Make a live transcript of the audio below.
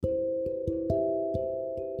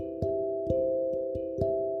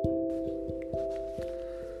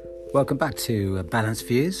Welcome back to Balanced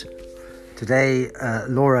Views. Today,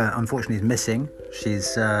 Laura unfortunately is missing.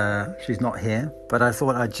 She's not here, but I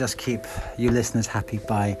thought I'd just keep you listeners happy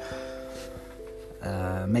by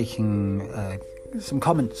making some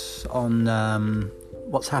comments on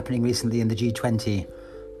what's happening recently in the G20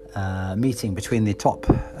 meeting between the top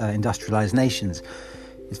industrialized nations.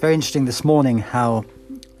 It's very interesting this morning how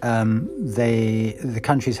the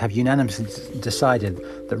countries have unanimously decided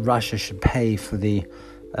that Russia should pay for the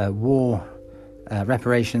war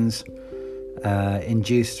reparations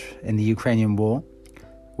induced in the Ukrainian war,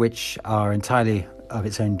 which are entirely of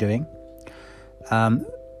its own doing.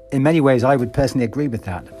 In many ways, I would personally agree with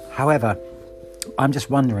that. However, I'm just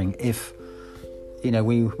wondering if,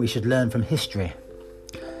 we should learn from history.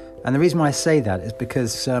 And the reason why I say that is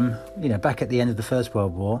because, back at the end of the First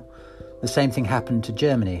World War, the same thing happened to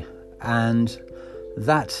Germany. And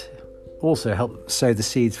that also helped sow the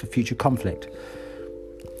seeds for future conflict.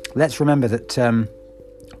 Let's remember that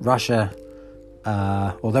Russia,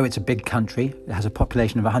 although it's a big country, it has a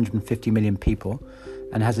population of 150 million people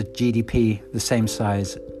and has a GDP the same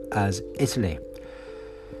size as Italy.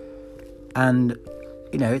 And,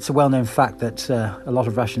 it's a well-known fact that a lot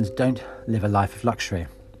of Russians don't live a life of luxury.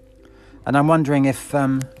 And I'm wondering if,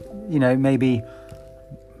 maybe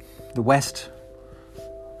the West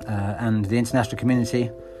and the international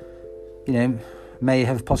community, may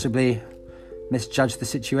have possibly misjudged the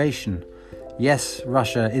situation. Yes,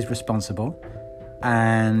 Russia is responsible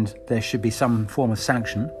and there should be some form of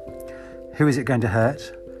sanction. Who is it going to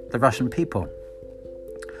hurt? The Russian people.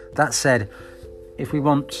 That said, if we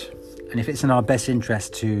want, and if it's in our best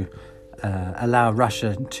interest to allow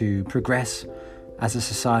Russia to progress as a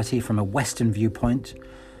society from a Western viewpoint,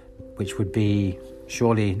 which would be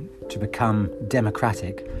surely to become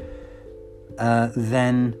democratic,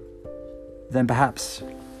 then perhaps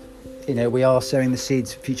we are sowing the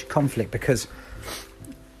seeds for future conflict, because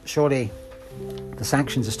surely the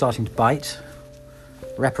sanctions are starting to bite.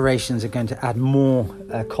 Reparations are going to add more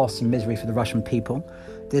costs and misery for the Russian people.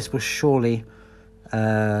 This will surely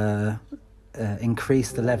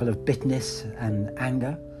increase the level of bitterness and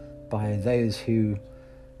anger by those who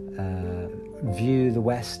view the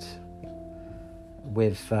West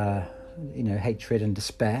with hatred and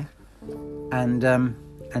despair, and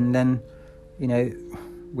then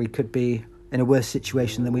we could be in a worse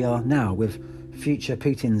situation than we are now, with future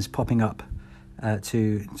Putins popping up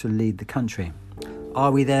to lead the country.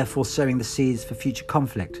 Are we therefore sowing the seeds for future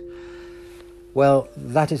conflict? Well,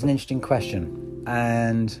 that is an interesting question,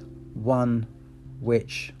 and one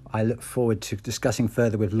which I look forward to discussing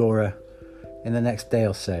further with Laura in the next day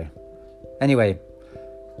or so. Anyway,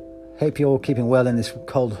 hope you're all keeping well in this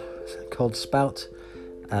cold spout.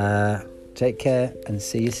 Take care and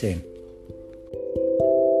see you soon.